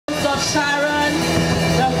Sharon,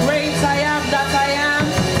 the great I am that I am,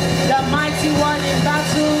 the mighty one in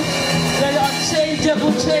battle, the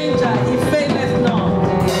unchangeable changer, he faileth not.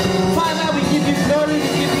 Father, we give you glory, we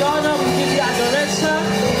give you honor, we give you adoration,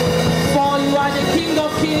 for you are the King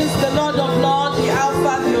of kings, the Lord of lords, the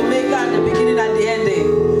Alpha, the Omega, and the beginning and the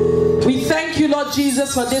ending. We thank you, Lord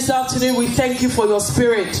Jesus, for this afternoon. We thank you for your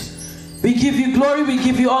spirit. We give you glory, we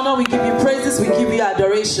give you honor, we give you praises, we give you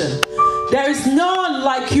adoration. There is none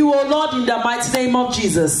like you, O Lord, in the mighty name of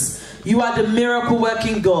Jesus. You are the miracle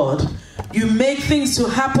working God. You make things to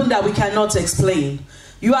happen that we cannot explain.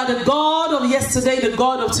 You are the God of yesterday, the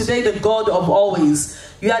God of today, the God of always.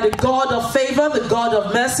 You are the God of favor, the God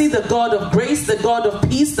of mercy, the God of grace, the God of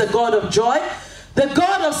peace, the God of joy, the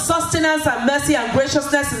God of sustenance and mercy and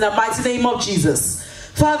graciousness in the mighty name of Jesus.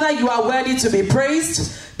 Father, you are worthy to be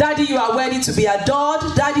praised. Daddy, you are worthy to be adored.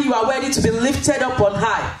 Daddy, you are worthy to be lifted up on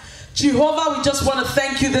high. Jehovah, we just want to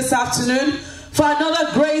thank you this afternoon for another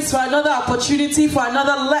grace, for another opportunity, for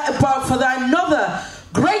another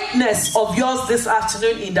greatness of yours this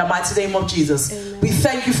afternoon in the mighty name of Jesus. Amen. We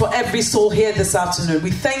thank you for every soul here this afternoon.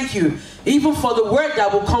 We thank you even for the word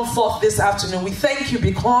that will come forth this afternoon. We thank you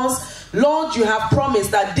because, Lord, you have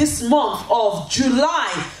promised that this month of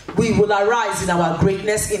July we will arise in our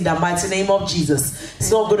greatness in the mighty name of Jesus.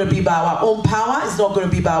 It's not going to be by our own power. It's not going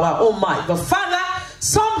to be by our own might. But Father,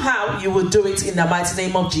 somehow you will do it in the mighty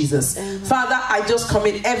name of Jesus. Amen. Father, I just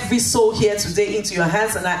commit every soul here today into your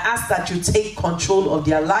hands, and I ask that you take control of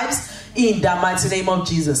their lives in the mighty name of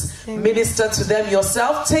Jesus. Amen. Minister to them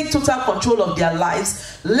yourself. Take total control of their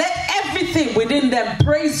lives. Let everything within them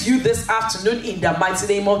praise you this afternoon in the mighty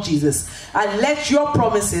name of Jesus. And let your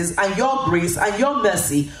promises and your grace and your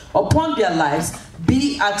mercy upon their lives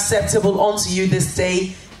be acceptable unto you this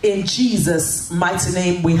day. In Jesus' mighty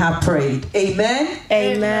name we have prayed. Amen.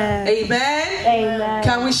 Amen. Amen. Amen.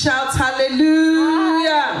 Can we shout hallelujah?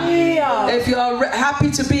 Hallelujah. If you're happy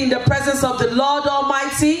to be in the presence of the Lord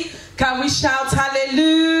Almighty, can we shout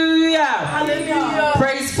hallelujah? Hallelujah.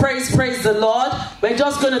 Praise, praise, praise the Lord. We're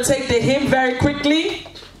just going to take the hymn very quickly.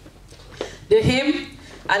 The hymn,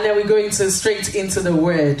 and then we're going to straight into the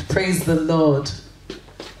word. Praise the Lord.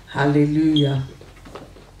 Hallelujah.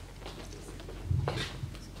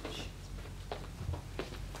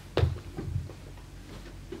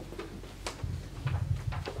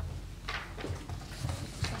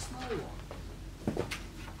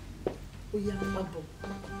 You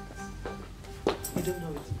don't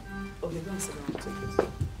know it. Okay, go and sit down. Take it.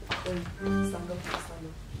 Stand up, stand up.